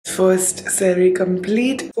First sari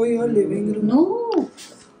complete for your living room. No.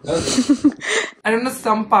 I don't know,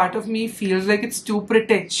 some part of me feels like it's too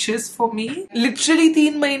pretentious for me. Literally 3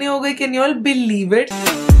 months ho gaye, can you all believe it?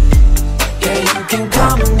 Yeah, you can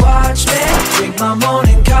come and watch me drink my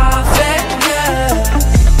morning coffee, yeah.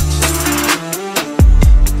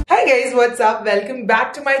 Hi guys, what's up? Welcome back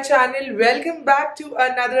to my channel. Welcome back to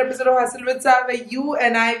another episode of Hustle with Sa, where you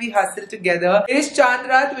and I, we hustle together. It is Chand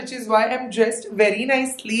Raat, which is why I'm dressed very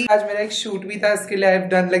nicely. Aaj mera ek shoot bhi tha, uske liye I've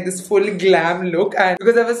done like this full glam look, and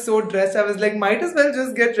because I was so dressed, I was like, might as well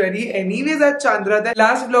just get ready. Anyways, at Chand Raat,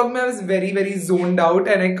 last vlog mein I was very zoned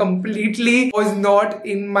out and I completely was not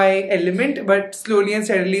in my element, but slowly and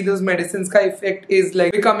steadily those medicines ka effect is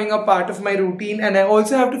like becoming a part of my routine, and I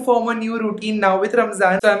also have to form a new routine now with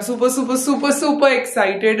Ramzan. So I'm super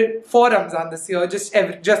excited for Ramzan this year, just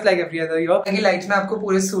like every other year. Angi light mein aapko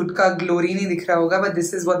pure suit ka glory nahi dikh raha hoga, but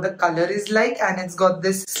this is what the color is like, and it's got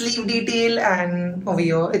this sleeve detail. And over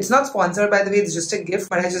here, it's not sponsored by the way, it's just a gift,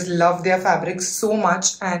 but I just love their fabrics so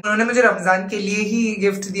much, and unhone mujhe Ramzan ke liye hi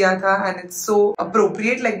gift diya tha, and it's so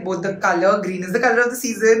appropriate. Like both the color, green is the color of the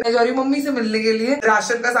season. मैं जा रही हूँ mummy से मिलने के लिए,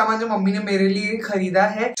 ration का सामान जो मम्मी ने मेरे लिए खरीदा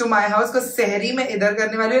है to my house, का सहरी मैं इधर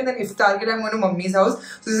करने वाली हूँ, and then इफ्तार के लिए I'm going to mummy's house.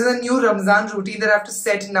 So this is a new Ramzan routine that I have to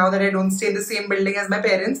set now that I don't stay in the same building as my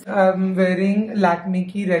parents. I'm wearing Lakme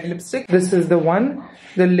की red lipstick. This is the one,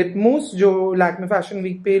 the lip mousse जो Lakme Fashion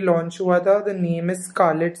Week पे launch हुआ था. The name is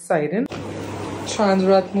Scarlet Siren. Chand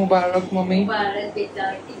Raat Mubarak mummy. मुबारक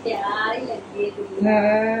बेटा, प्यारी लगी है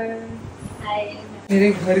तुम्हें। मेरे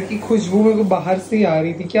घर की खुशबू मेरे को बाहर से ही आ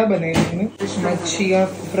रही थी। क्या बनाया तुमने? मच्छियाँ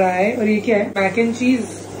फ्राई, और ये क्या है? मैक एंड चीज।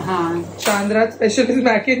 हाँ, चांद रात स्पेशल इज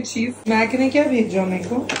मैक एंड चीज। मैक ने क्या भेजा मेरे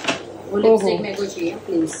को? वो लिपस्टिक मेरे को चाहिए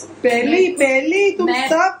प्लीज। पहले तुम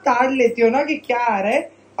सब ताड़ लेती हो ना कि क्या आ रहा है।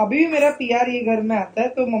 अभी भी मेरा पीआर ये घर में आता है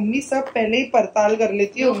तो मम्मी सब पहले ही पड़ताल कर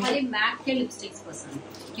लेती है। मुझे मैक के लिपस्टिक्स पसंद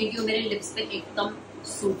क्योंकि वो मेरे लिप्स पे एकदम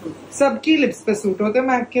सूट होते। सबकी लिप्स पे सूट होते हैं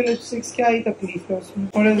मैक के लिपस्टिक्स, क्या ही तकलीफ है उसमें।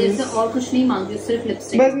 और कुछ नहीं मांगती, सिर्फ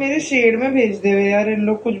लिपस्टिक। बस मेरे शेड में भेज दे यार, इन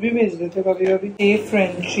लोग कुछ भी भेज देते कभी कभी। ए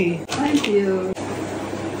फ्रेंची, थैंक यू।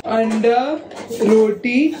 अंडा,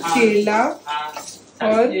 रोटी, केला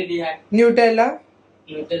और न्यूटेला।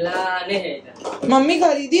 मम्मी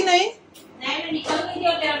खरीदी नहीं? नहीं, निकल गई थी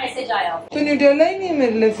और तेरा मैसेज आया। तो न्यूटेला ही नहीं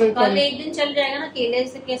मेरे लिए फिर। कल एक दिन चल जाएगा ना, केले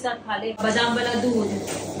के साथ खा ले। बादाम वाला दूध।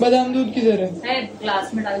 बादाम दूध किधर है?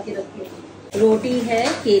 ग्लास में डाल के रखी। रोटी है,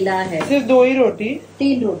 केला है। सिर्फ 2 ही रोटी?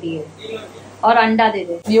 3 रोटी है और अंडा दे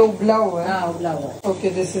दे। ये उबला हुआ है? हाँ, उबला हुआ है। ओके,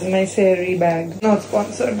 दिस इज माई सैरी bag, not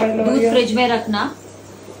sponsored by L'Oréal. दूध फ्रिज में रखना,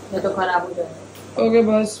 नहीं तो खराब हो जाएगा। ओके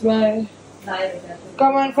बस, bye.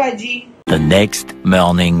 Come on, Faji. The next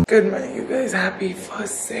morning. Good morning, you guys. Happy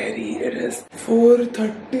first sari. It is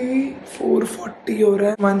 4:30, 4:40 हो रहा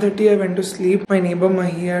है. 1:30 I went to sleep. My neighbor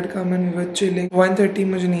Mahi had come and we were chilling. 1:30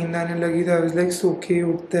 मुझे नींद आने लगी थी. I was like सो के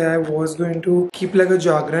उठते. I was going to keep like a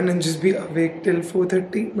jagran and just be awake till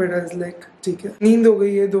 4:30, but I was like ठीक है, नींद हो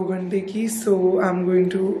गई है 2 घंटे की. So I'm going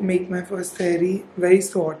to make my first sari. Very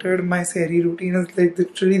sorted. My sari routine is like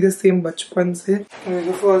literally the same बचपन से.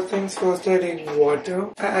 The first things first, I drink water.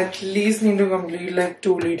 I at least need to complete like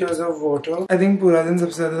 2 liters of water. I think पूरा दिन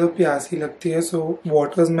सबसे ज्यादा तो प्यास ही लगती है. So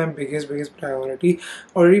water is my biggest priority.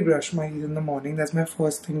 Already brush my teeth in the morning. That's my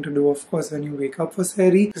first thing to do. Of course, when you wake up for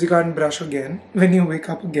sari, because you can't brush again when you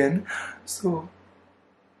wake up again. So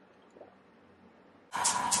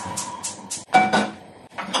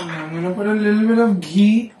I'm gonna put a little bit of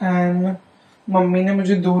ghee, and mummy ने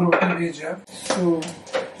मुझे 2 रोटी भेजा, so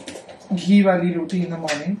घी वाली रोटी in the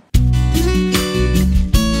morning.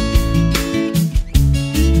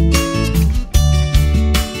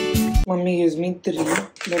 Mummy gives me 3,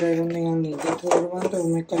 but I don't think I need the 3rd one, so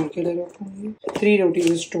मैं कल के लिए रखूँगी. 3 rotis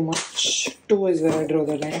is too much. 2 is where I draw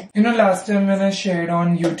the line. You know, last time when I shared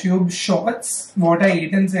on YouTube Shorts what I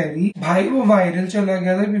ate in sari, भाई वो viral चला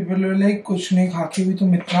गया था. People were like, कुछ नहीं खा के भी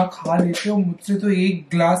तुम इतना खा लेते हो, मुझसे तो 1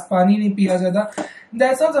 glass पानी नहीं पिया जाता.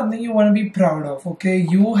 That's not something you want to be proud of, okay?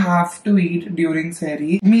 You have to eat during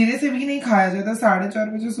sari. मेरे से भी नहीं खाया जाता.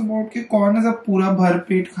 4:30 बजे सुबह उठ के कौन ऐसा पूरा भर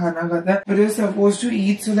पेट खाना खाता है? But you're supposed to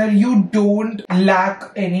eat so that you don't lack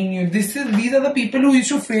any nutrition. These are the people who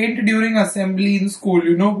used to faint during assembly in school,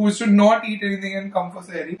 you know, who used to not eat anything and come for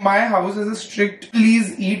sari. My house is a strict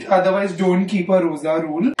please eat, otherwise don't keep a roza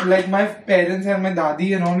rule. Like my parents and my dadi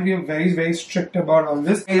and all, we are very strict about all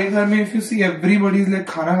this. मेरे घर में if you see everybody is like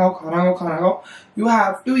खाना खाओ. You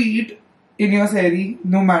have to eat in your sari,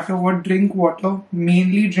 no matter what. Drink water,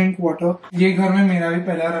 mainly drink water. ये घर में मेरा भी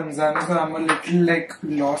पहला रमजान है, so I'm a little like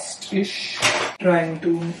lost-ish, trying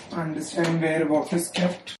to understand where what is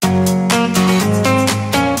kept.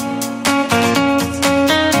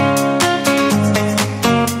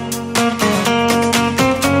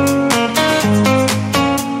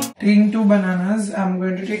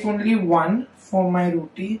 only one for my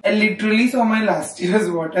roti. I literally saw my last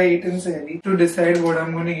year's what I ate in Sehri to decide what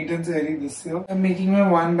I'm going to eat in Sehri this year. I'm making my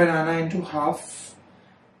one banana into half.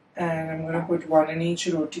 And I'm gonna put one in each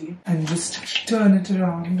roti and just turn it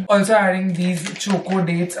around. Also adding these choco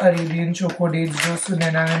dates, Arabian choco dates, जो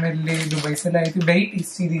सुनैना ने मेरे लिए Dubai से लाई थी. Very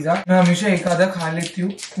tasty these are. मैं हमेशा एक आधा खा लेती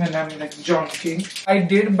हूँ when I'm like jogging. I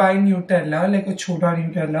did buy Nutella, like a छोटा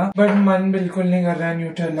Nutella, but मन बिल्कुल नहीं कर रहा है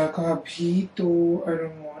Nutella का अभी तो I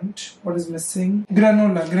don't want. What is missing?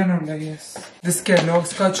 Granola, yes. This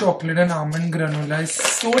Kellogg's का chocolate and almond granola is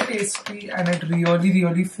so tasty and it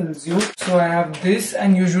really fills you. So I have this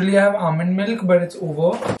and usually I have almond milk but it's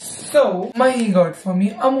over. So Mahi got for me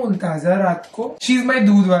Amul Taza रात को. She's my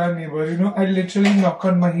दूध वाला neighbor, you know. I literally knock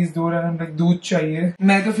on Mahi's door and I'm like दूध चाहिए.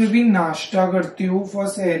 मैं तो फिर भी नाश्ता करती हूँ for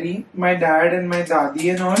Sehri. My dad and my dadi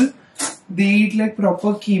and all, they eat like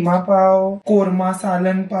proper keema pav, korma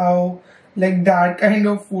salan pav, like that kind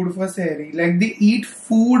of food for Sehri. Like they eat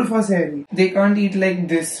food for Sehri. They can't eat like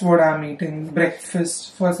this what I'm eating,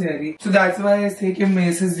 breakfast for Sehri. So that's why I say कि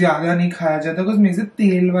मेरे से ज़्यादा नहीं खाया जाता because मेरे से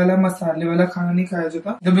तेल वाला मसाले वाला खाना नहीं खाया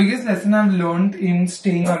जाता. The biggest lesson I've learned in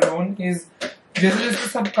staying alone is जैसे जैसे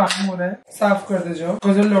सब काम हो रहा है साफ करते जाओ.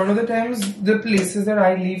 Because a lot of the times the places that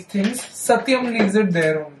I leave things, Satyam leaves it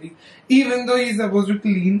there only. Even though he's supposed to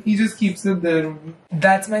clean, he just keeps it there only.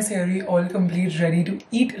 That's my Sehri all complete, ready to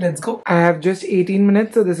eat. Let's go. I have just 18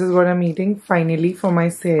 minutes, so this is what I'm eating finally for my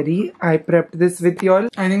Sehri. I prepped this with y'all.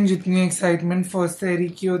 I think जितनी excitement first Sehri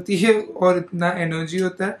की होती है और इतना energy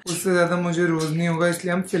होता है उससे ज़्यादा मुझे रोज नहीं होगा,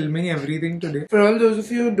 इसलिए I'm filming everything today. For all those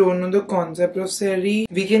of you who don't know the concept of Sehri,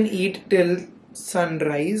 we can eat till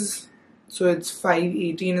sunrise. So it's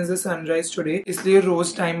 5:18 is the sunrise today. इसलिए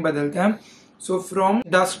रोज time बदलता है. So from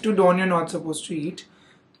dusk to dawn you're not supposed to eat,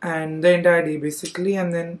 and the entire day basically,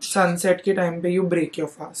 and then sunset ke time pe you break your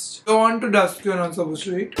fast. Dawn to dusk you're not supposed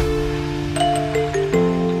to eat.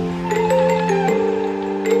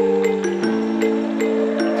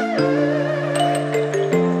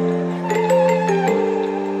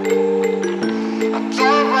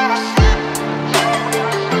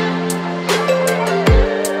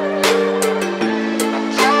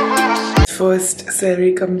 First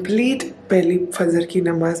Sehri complete. पहली फजर की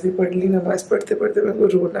नमाज भी पढ़ ली. नमाज पढ़ते पढ़ते मेरे को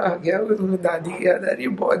रोना आ गया. मेरे दादी की याद आ रही है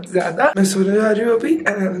बहुत ज्यादा. मैं सोने जा रही हूँ अभी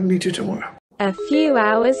and I will meet you tomorrow. A few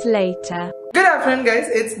hours later. Good afternoon guys,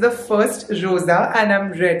 it's the first roza and I'm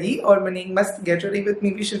ready. और Maning must get ready with me.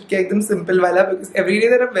 We should get एकदम simple वाला because every day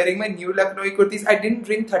that I'm wearing my new Lucknowi kurtis, I didn't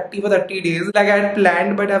drink 30 for 30 days like I had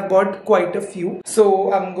planned, but I've bought quite a few. So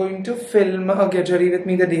I'm going to film a get ready with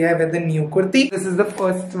me the day I wear the new kurti. This is the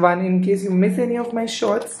first one in case you miss any of my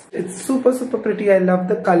shots. It's super pretty. I love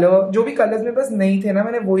the color. जो भी colors मेरे पास नहीं थे ना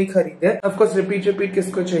मैंने वो ही खरीदे. Of course repeat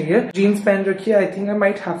किसको चाहिए. Jeans पहन रखी है. I think I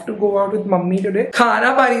might have to go out with mummy today.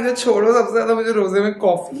 खाना पानी तो छोड़ो, सबसे ज्यादा मुझे रोजे में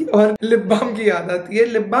कॉफी और लिप बाम की याद आती है.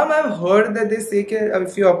 Lip balm I've heard that they say कि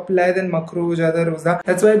if you apply then makruh हो जाता है रोजा.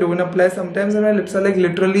 That's why I don't apply sometimes and my lips are like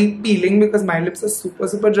literally peeling because my lips are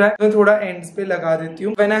super dry. मैं थोड़ा ends पे लगा देती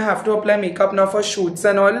हूँ. When I have to apply makeup now for shoots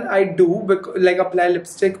and all, I do like apply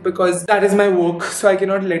lipstick because that is my work, so I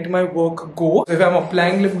cannot let my work go. So if I'm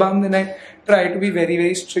applying lip balm then I try to be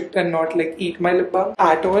very strict and not like eat my lip balm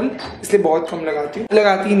at all. इसलिए बहुत कम लगाती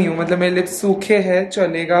ही नहीं हूँ. मतलब मेरे lips सूखे हैं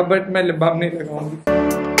चलेगा बट मैं लिप बाम नहीं लगाऊंगी.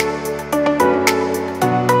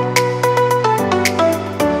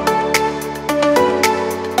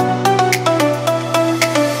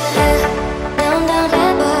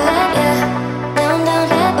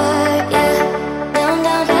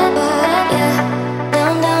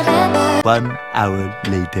 One hour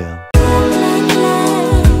later.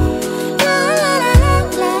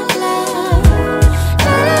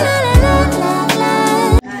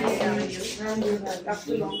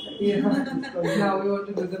 Yeah. Now we want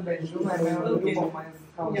to do the bedroom and I want to do Mama's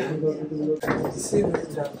house. Yeah. See this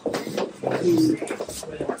stuff.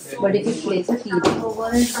 But if you place a TV over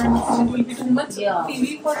it, it will be too much. Yeah.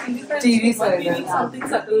 TV side. Something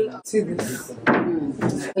subtle. See this.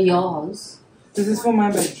 For your house. This is for my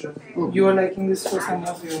bedroom. Okay. You are liking this for some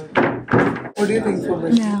of your. What do you think for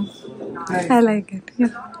bedroom? Yeah. Nice. I like it.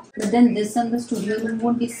 Yeah. But then this and the studio room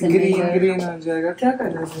won't be similar. Green हो जाएगा. क्या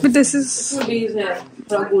कर रहे हैं? But this is These hair,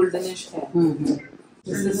 from goldenish hair.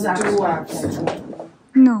 This is too actually.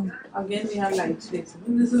 no. Again, we have light shades.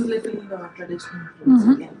 This is little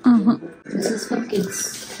traditional. This is for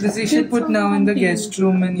kids. This you should put now in the guest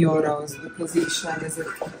room in your house because Ishan is a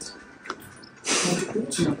kid.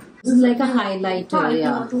 No. This is like a highlighter, I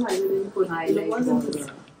yeah. want to highlight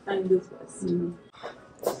Highlight. and this was.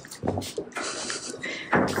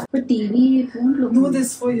 But TV, it won't look No, good.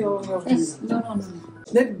 this for your house. Yes. No.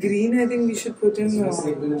 That green, I think we should put in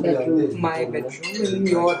my bedroom in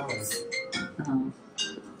your house.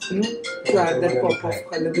 You know, to add that pop of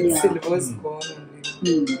color. The silver's gone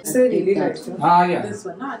only. So I really like it. Yeah. This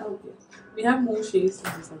one, no, I don't care. We have more shades in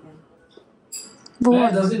this again.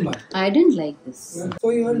 I didn't like this.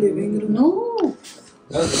 For your living room. No.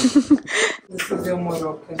 This is your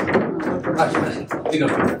Moroccan.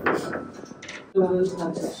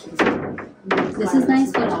 This is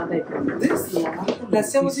nice for our bedroom. This?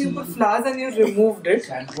 Last time you put flowers and you removed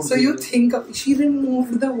it. So you think she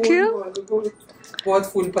removed the whole wall. बहुत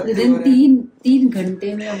फूल पत्ते हो रहे हैं. 3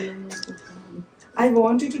 घंटे में हम लोग इसको. I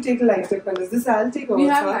want you to take lighter colors. This I'll take We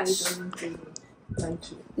also. have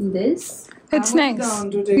lighter. In this? It's nice.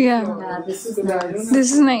 Down to take Yeah. flowers. This is So that, nice.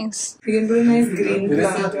 This is nice. we can put a nice green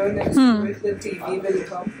planter next to it. The TV will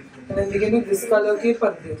come. And then we can do this color ke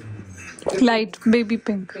parde. Light baby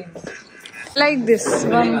pink. Pink. Like this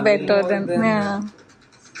one better than yeah.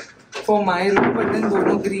 For my room, but then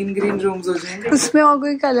दोनों green rooms हो जाएंगे. उसमें और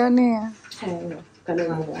कोई colour नहीं है.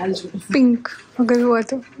 I'll show you. Pink अगर हुआ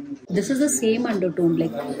तो. This is the same undertone,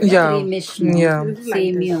 like Yeah. creamish. No? Yeah.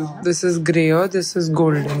 Same yeah. This is grey or this is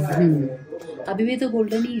golden. अभी भी तो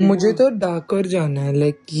golden ही है. मुझे तो darker जाना है.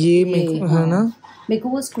 Like ये मेरे को है ना. मेरे को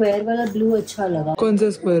वो स्क्वायर वाला ब्लू अच्छा लगा. कौन सा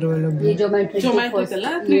स्क्वायर वाला blue? ये Geometrical,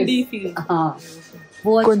 3D feel. हाँ.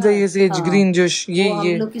 वो कौन सा अच्छा ये सेज ग्रीन जो ये वो हम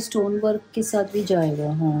लोग की स्टोन वर्क के साथ भी जाएगा.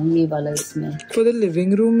 हाँ ये वाला इसमें. For the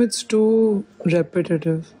living room, it's too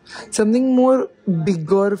repetitive. Something more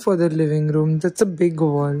bigger for the living room. That's a big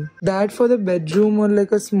wall. That for the bedroom or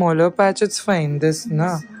like a smaller patch, it's fine. This,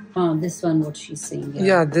 na? This one what she's saying.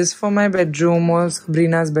 Yeah, this for my bedroom or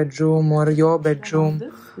Sabrina's bedroom or your bedroom.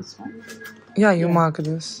 This one. Yeah, you mark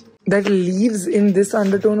this. That leaves in this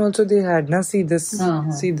undertone also they had. Na, see this.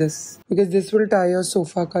 See this. Because this will tie your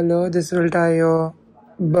sofa color. This will tie your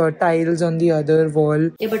tiles on the other wall.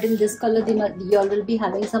 Yeah, but in this color, you all will be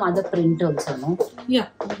having some other print also, no? Yeah,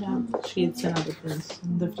 we have shades and other prints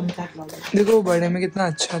in different catalogs. देखो बड़े में कितना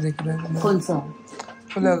अच्छा दिख रहा है. कौन सा?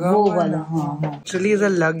 वो लगा वो हुआ है वाला, ना. हाँ. Actually, ऐसा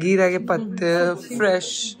लग ही रहा है कि पत्ते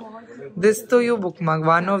fresh. This तो you bookmark.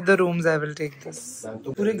 One of the rooms I will take this.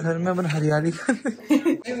 पूरे घर में अपन हरियाली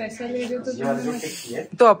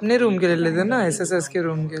तो अपने रूम के लिए लेते ना SSS के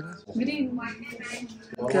रूम के लिए.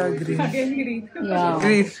 क्या ग्रीन?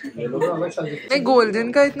 ग्रीन.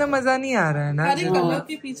 गोल्डन का इतना मजा नहीं आ रहा है ना. कलर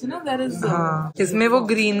के पीछे ना there is हाँ इसमें वो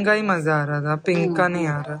ग्रीन का ही मजा आ रहा था. पिंक का नहीं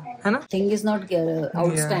आ रहा है ना. Thing is not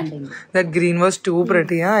outstanding. That green was too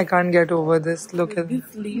pretty. Huh? I can't get over this. Look at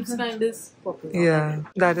this leaves kind is popular. Yeah,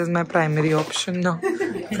 that is my primary option now.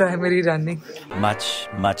 Primary running.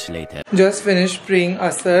 Much later. Just finished praying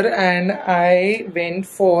Asr and I went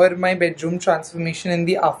for my bedroom transformation in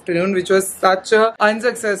the afternoon, which was such a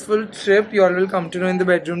unsuccessful trip. You all will come to know in the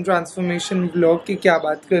bedroom transformation vlog कि क्या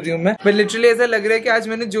बात कर रही हूँ मैं. But literally ऐसा लग रहा है कि आज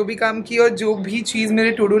मैंने जो भी काम किया और जो भी चीज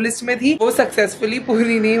मेरे to do list में थी वो successfully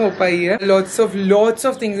पूरी नहीं हो पाई है. Lots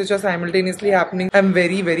of things which are simultaneously happening. I'm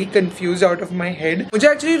very confused out of my head. मुझे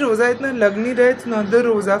actually रोजा इतना लग नहीं रहा है. It's not the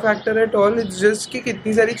रोजा factor at all. It's just कि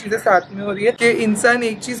कितनी सारी चीजें साथ में हो रही है कि इंसान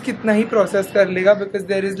एक चीज कितना ही प्रोसेस कर लेगा. Because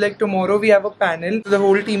there is like tomorrow we have a panel. So the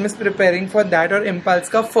whole team is preparing for that. और Impulse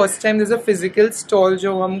का first time there's a physical stall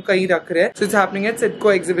जो हम कहीं रख रहे हैं. So it's happening at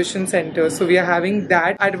Sidco Exhibition Center. So we are having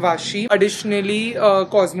that at Vashi. Additionally,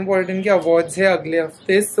 Cosmopolitan के awards है अगले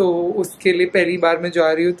हफ्ते. So उसके लिए पहली बार मैं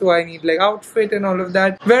जा रही हूँ. तो I need like outfit and all of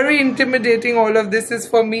that. Very intimidating. All of this is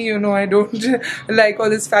for me. You know I don't like all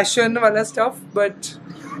this fashion वाला stuff. But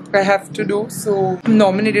I have to do. So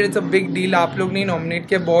nominated, it's a big deal. आप लोग नहीं nominate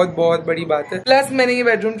किया बहुत बड़ी बात है. Plus मैंने ये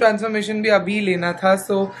bedroom transformation भी अभी लेना था.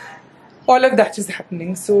 So all of that is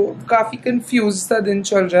happening. So काफी confused सा दिन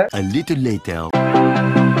चल रहा है. A little later.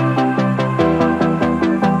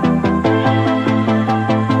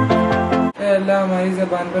 अल्लाह हमारी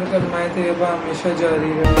ज़बान पर कलमाए तैयबा हमेशा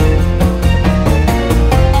जारी रहे.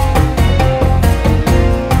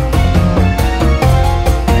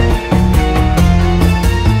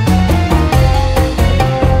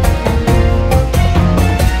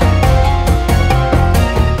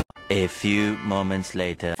 A few moments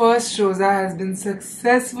later. First roza has been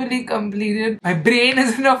successfully completed. My brain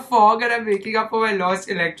is in a fog and I'm waking up for my lost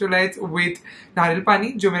electrolytes with नारियल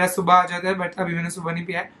पानी जो मेरा सुबह आ जाता है but अभी मैंने सुबह नहीं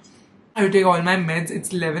पिया है. I will take all my meds.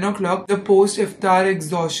 It's 11 o'clock. The post-iftar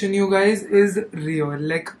exhaustion, you guys, is real.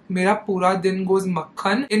 Like, मेरा पूरा दिन goes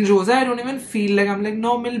makhan. In roza, I don't even feel like I'm like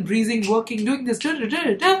normal, breathing, working, doing this.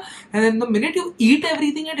 And then the minute you eat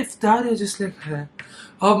everything at iftar, you're just like,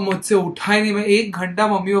 अब मुझसे उठा ही नहीं, मैं 1 घंटा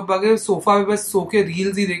mummy papa के सोफा पे बस सो के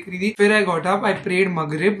रील्स ही देख रही थी. फिर I got up, I prayed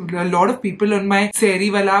मगरिब. Lot of people on my सहरी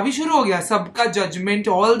वाला अभी शुरू हो गया, सबका judgement.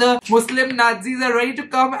 All the Muslim Nazis are ready to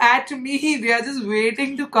come at me, they are just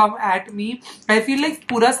waiting to come at me. I feel like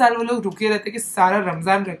पूरा साल वो लोग रुके रहते कि सारा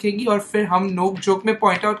रमजान रखेगी और फिर हम नोक जोक में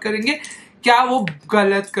पॉइंट आउट करेंगे क्या वो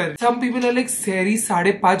गलत कर. सम पीपल आर लाइक सहरी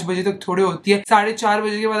 5:30 बजे तक थोड़े होती है, 4:30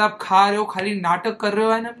 बजे के बाद आप खा रहे हो, खाली नाटक कर रहे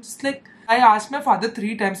हो. And I am just like I asked my father 3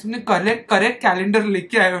 times, तुमने correct calendar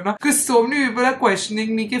लेके आए हो ना? Because so many people are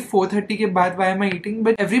questioning me कि 4:30 के बाद why am I eating?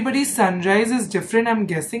 But everybody's sunrise is different. I'm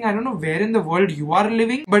guessing, I don't know where in the world you are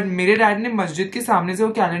living. But मेरे dad ने मस्जिद के सामने से वो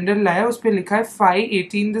कैलेंडर लाया, उस पे लिखा है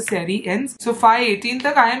 5:18 the sehri ends. So 5:18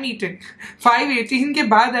 तक I am eating. 5:18 के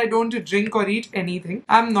बाद I don't drink or eat anything.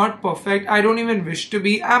 I'm not perfect. I don't even wish to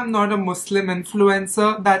be. I'm not a Muslim influencer.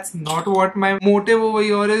 That's not what my motive over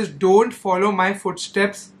here is. Don't follow my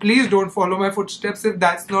footsteps. Please don't follow my footsteps if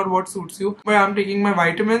that's not what suits you. But I'm taking my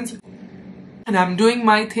vitamins and I'm doing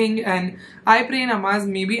my thing and I pray namaz.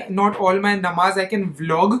 Maybe not all my namaz I can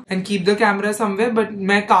vlog and keep the camera somewhere, but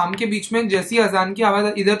मैं काम के बीच में जैसी अजान की आवाज,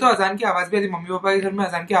 इधर तो अजान की आवाज भी आती है, मम्मी पापा के घर में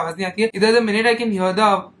अजान की आवाज नहीं आती है, इधर the minute I can hear the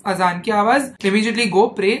अजान की आवाज, immediately go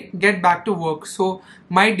pray, get back to work. So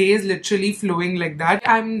my day is literally flowing like that.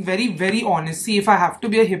 I'm very honest. See, if I have to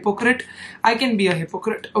be a hypocrite, I can be a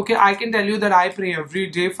hypocrite. Okay, I can tell you that I pray every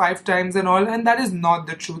day 5 times and all, and that is not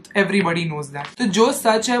the truth. Everybody knows that. तो जो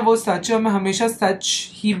सच है वो सच है, मैं हमेशा सच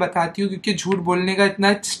ही बताती हूँ क्योंकि झूठ बोलने का इतना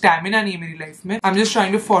स्टैमिना नहीं है मेरी लाइफ में. I'm just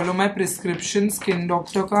trying to follow my prescription skin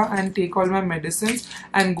doctor का and take all my medicines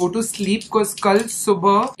and go to sleep because कल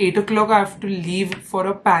सुबह 8 o'clock I have to leave for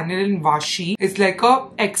a panel in Vashi. It's like a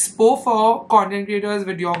expo for content creators,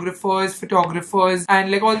 videographers, photographers and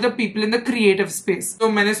like all the people in the creative space. तो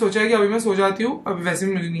मैंने सोचा कि अभी मैं सो जाती हूँ, अभी वैसे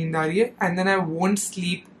भी मुझे नींद आ रही है and then I won't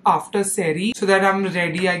sleep after Sehri so that I'm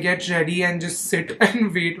ready. I get ready and just sit and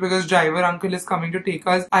wait because driver uncle is coming to take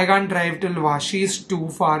us. I can't drive till Vashi, it's too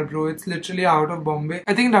far bro. It's literally out of Bombay.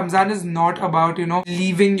 I think Ramzan is not about, you know,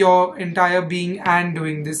 leaving your entire being and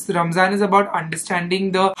doing this. Ramzan is about understanding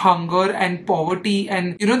the hunger and poverty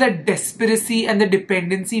and you know that desperacy and the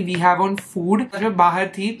dependency we have on food. मैं बाहर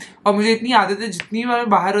थी और मुझे इतनी आदत है जितनी बार मैं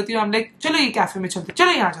बाहर होती हूँ I'm like चलो ये कैफे में चलते,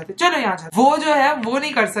 चलो यहाँ जाते, चलो यहाँ जाते. वो जो है वो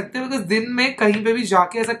नहीं कर सकते because दिन में कहीं पे भी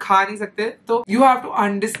जाके खा नहीं सकते. तो you have to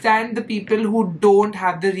understand the people who don't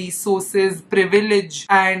have the resources, privilege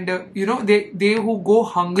and you know they who go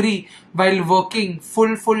hungry while working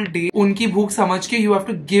full day. उनकी भूख समझ के you have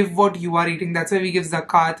to give what you are eating. That's why we give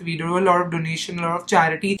zakat, we do a lot of donation, a lot of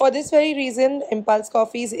charity. For this very reason, Impulse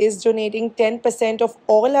Coffees is donating 10% of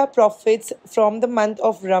all our profits from the month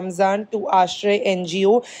of Ramzan to Ashray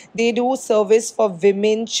NGO. They do service for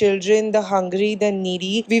women, children, the hungry, the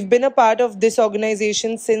needy. We've been a part of this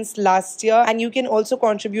organization since last year and you can also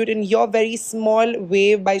contribute in your very small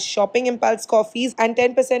way by shopping Impulse Coffees and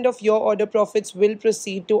 10% of your order profits will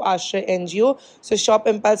proceed to Ashray NGO. So shop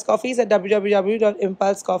Impulse Coffees at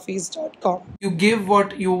www.impulsecoffees.com. You give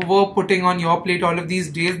what you were putting on your plate all of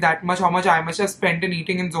these days, that much how much I must have spent in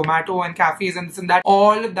eating in Zomato and cafes and this and that,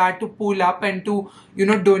 all of that to pull up and to, you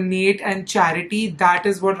know, donate and charity. That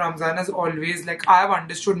is what Ramzan has always, like, I have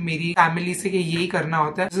understood मेरी family से कि यही करना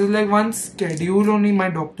होता है. This is like one schedule only my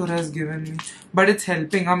doctor has given me, but it's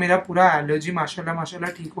helping. हाँ, मेरा पूरा allergy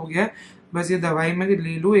माशाल्लाह ठीक हो गया है. बस ये दवाई मैं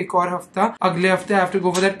ले लूँ एक और हफ्ता. अगले हफ्ते I have to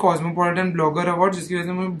go for that cosmopolitan blogger award जिसकी वजह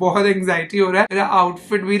से मुझे बहुत एंग्जाइटी हो रहा है. मेरा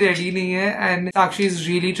आउटफिट भी रेडी नहीं है and Sakshi is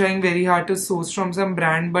really trying very hard to source from some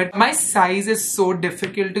brand but my size is so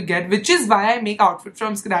difficult to get which is why I make outfit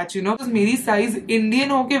from scratch. You know मेरी size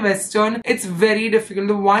Indian होके western it's very difficult.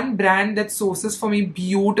 The one brand that sources for me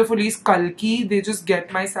beautifully is Kalki. They just get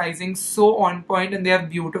my sizing so on point and they have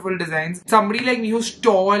beautiful designs. Somebody like me who's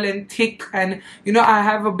tall and thick and you know I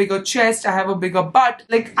have a bigger chest, I have a bigger butt.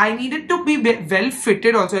 Like I need it to be well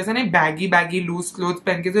fitted also. ऐसा नहीं baggy loose clothes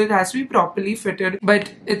पहन के, so it has to be properly fitted. But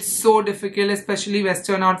it's so difficult, especially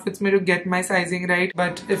Western outfits, me to get my sizing right.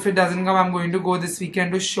 But if it doesn't come, I'm going to go this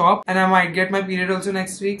weekend to shop, and I might get my period also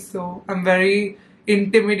next week. So I'm very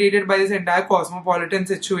intimidated by this entire cosmopolitan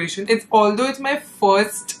situation. Although it's my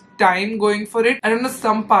first time going for it, I don't know,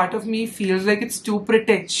 some part of me feels like it's too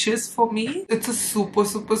pretentious for me. It's a super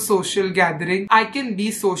social gathering. I can be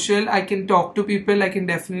social, I can talk to people, I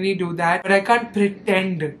can definitely do that, but I can't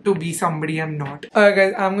pretend to be somebody I'm not. Alright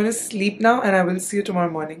guys, I'm gonna sleep now and I will see you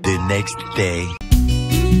tomorrow morning. The next day.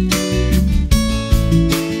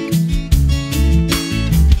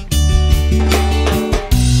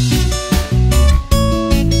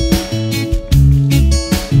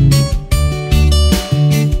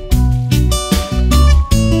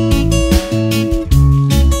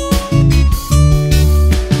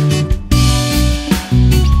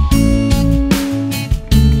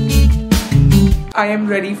 am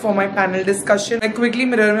ready for my panel discussion. I quickly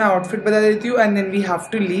mirror my outfit बता देती हूँ and then we have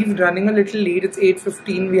to leave. Running a little late. It's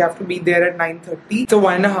 8:15. We have to be there at 9:30. It's a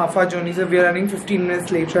 1.5 hour journey, so we are running 15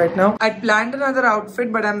 minutes late right now. I planned another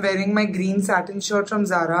outfit, but I'm wearing my green satin shirt from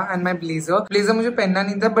Zara and my blazer. Blazer मुझे पहनना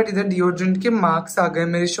नहीं था, but इधर deodorant के marks आ गए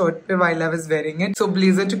मेरे shirt पे while I was wearing it. So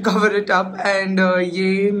blazer to cover it up and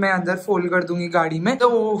ये मैं अंदर fold कर दूँगी गाड़ी में.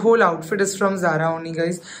 The whole outfit is from Zara only,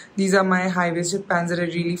 guys. These are my high-waisted pants that I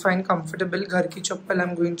really find comfortable. घर की चप्पल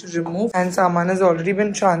I'm going to remove and सामान has already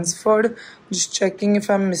been transferred. Just checking if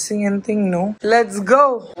I'm missing anything. No. Let's go.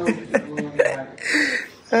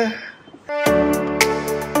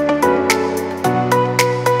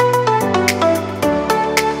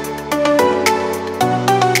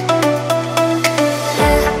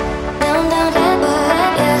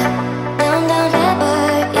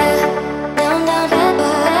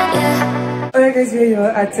 Guys, we are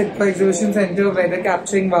here at XOXO Exhibition Center where the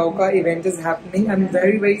Capturing Wow ka event is happening. I'm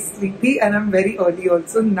very sleepy and I'm very early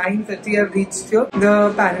also. 9:30 I've reached here. The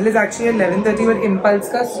panel is actually 11:30 but Impulse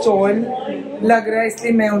ka stall lag raha hai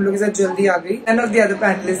isliye main un log ke sath jaldi aa gayi. None of the other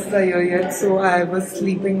panelists are here yet, so I was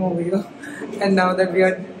sleeping over here. And now that we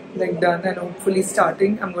are like done and hopefully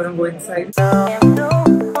starting, I'm gonna go inside.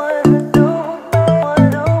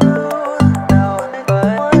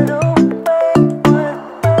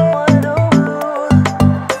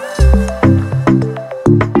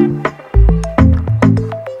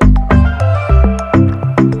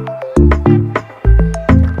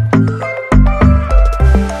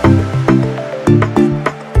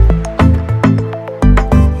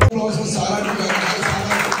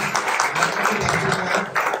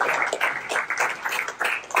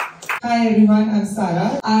 Hi everyone, I'm Sarah.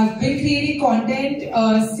 I've been creating content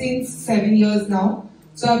since 7 years now.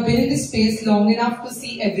 So I've been in this space long enough to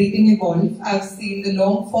see everything evolve. I've seen the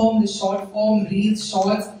long form, the short form, reels,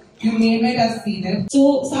 shorts, you name it, I've seen it. So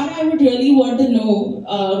Sarah, I would really want to know,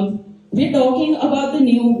 we're talking about the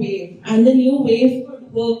new wave, and the new wave could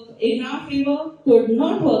work in our favor, could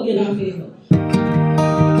not work in our favor.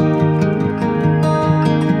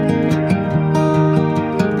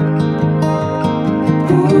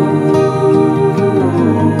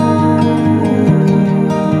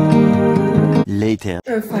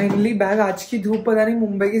 Finally bag. आज की धूप पता नहीं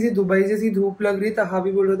मुंबई की सी Dubai जैसी धूप लग रही. तहा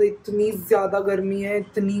भी बोल रहा था इतनी ज्यादा गर्मी है,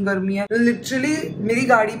 इतनी गर्मी है. लिटरली मेरी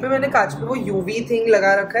गाड़ी पे मैंने कांच पे वो यूवी थिंग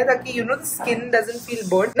लगा रखा है ताकि you know the skin doesn't feel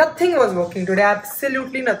burn. Nothing was working today,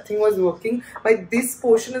 absolutely nothing was working. My this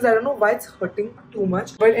portion is I don't know why it's hurting too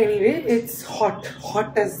much, but anyway it's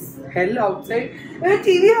hot as hell outside. मेरा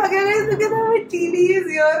TV आ गया guys, look at that, TV is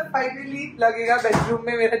here. Finally लगेगा bedroom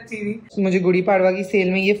में मेरा TV. मुझे गुड़ी पाड़वा की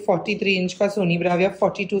cell में ये 43 inch का सोनी ब्राविया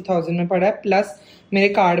 42,000 में पड़ा है, प्लस मेरे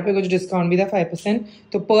कार्ड पे कुछ डिस्काउंट भी था 5%.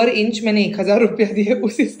 तो पर इंच मैंने 1,000 रुपया दिए,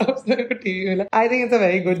 उस हिसाब से मेरे को टीवी मिला. I think it's a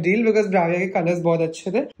very good deal because Bravia के कलर्स बहुत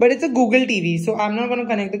अच्छे थे. But it's a Google TV, so I am not gonna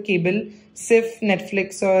connect the cable. सिर्फ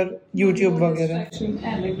नेटफ्लिक्स और यूट्यूब वगैरह.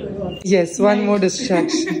 Yes, one more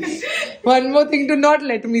distraction. One more thing to not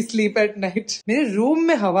let me sleep at night. मेरे room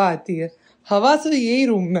में हवा आती है, हवा तो यही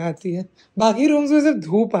रूम में आती है, बाकी रूम्स में सिर्फ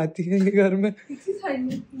धूप आती है ये घर में.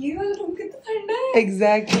 ये वाला रूम कितना ठंडा है.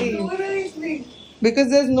 Exactly. Because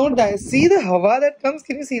there's no see the hawa that comes.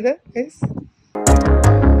 Can you see that, guys?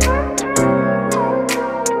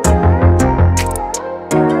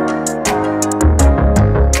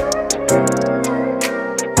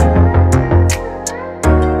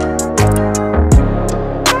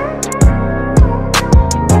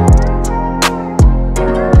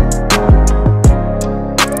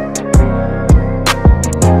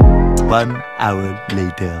 One hour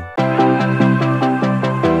later.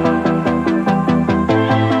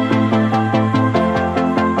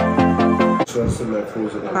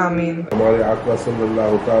 आमीन. हमारे आका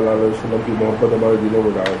सल्लल्लाहु तआला अलैहि वसल्लम की मोहब्बत हमारे दिलों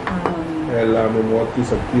में डाल. अल्लाह हमें मौत की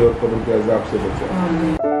सख्ती और कब्र के अज़ाब से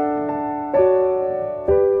बचाए.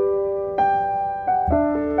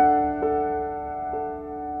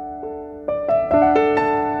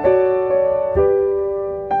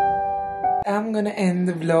 I'm gonna end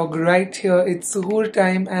the vlog right here. It's suhoor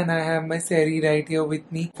time and I have my sehri right here with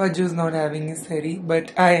me. Fajr's not having his sehri,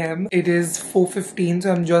 but I am. It is 4:15,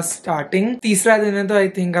 so I'm just starting. तीसरा दिन है तो I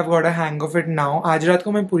think I've got a hang of it now. आज रात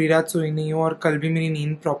को मैं पूरी रात सोई नहीं हूँ और कल भी मेरी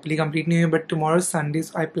नींद properly complete नहीं हुई. But tomorrow is Sunday,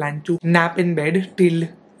 so I plan to nap in bed till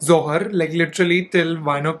Zohar, like literally till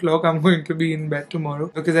 1 o'clock. I'm going to be in bed tomorrow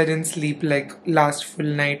because I didn't sleep like last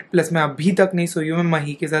full night. Plus मैं अभी तक नहीं सोई हूँ. मैं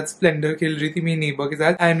माही के साथ Splendor खेल रही थी मेरी neighbor के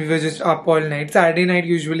साथ and we were just up all night. Saturday night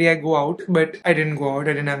usually I go out but I didn't go out.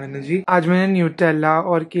 I didn't have energy. आज मैंने Nutella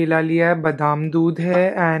और केला लिया है. बादाम दूध है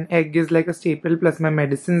and egg is like a staple plus my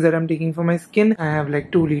medicines that I'm taking for my skin. I have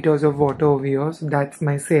like 2 liters of water over here, so that's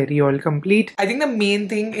my sehri all complete. I think the main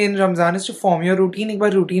thing in Ramzan is to form your routine. एक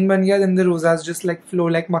बार routine बन गया then the rosas just like flow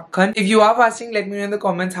like makhan. If you are fasting, let me know in the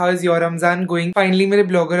comments how is your Ramzan going. Finally मेरे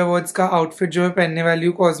blogger awards का outfit जो मैं पहनने वाली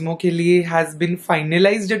हूँ Cosmo के लिए has been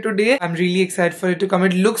finalized today. I'm really excited for it to come.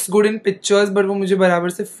 It looks good in pictures but वो मुझे बराबर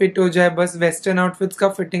से fit हो जाए. बस western outfits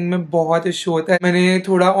का fitting में बहुत issue होता है. मैंने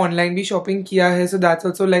थोड़ा online भी shopping किया है, so that's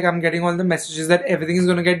also like I'm getting all the messages that everything is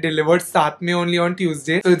going to get delivered साथ में only on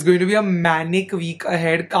Tuesday. So it's going to be a manic week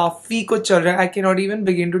ahead. काफी कुछ चल रहा है. I cannot even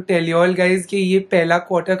begin to tell you all guys कि ये पहला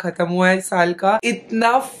क्वार्टर खत्म हुआ है साल का.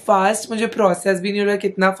 इतना फास्ट मुझे प्रोसेस भी नहीं हो रहा है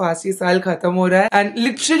कितना फास्ट ये साल खत्म हो रहा है. एंड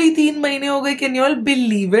लिटरली 3 महीने हो गए. Can you all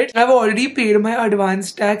believe it? I have already paid my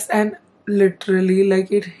advance tax and literally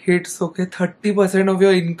like it hits. Okay, 30% of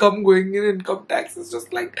your income going in income tax is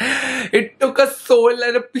just like it took a soul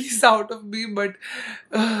and a piece out of me, but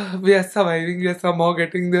we are surviving. We are somehow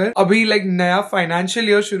getting there. अभी like नया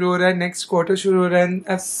financial year शुरू हो रहा है, next quarter शुरू हो रहा है and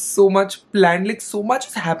I have so much planned, like so much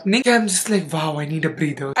is happening. I'm just like wow, I need a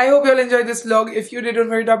breather. I hope you all enjoyed this vlog. If you did,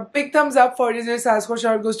 don't forget to big thumbs up for this. Sasquatch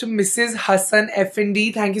shout goes to Mrs. Hassan FND.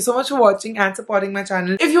 Thank you so much for watching and supporting my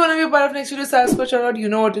channel. If you want to be a part of next video Sasquatch shout out,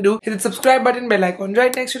 you know what to do. Hit the subscribe button, bell icon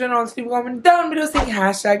right next to it, and also leave a comment down below saying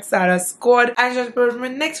hashtag Sarah Squad and just for my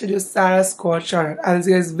next video Sarah Squad shout out. I'll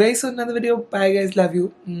see you guys very soon in another video. Bye guys, love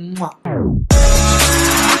you. Mwah.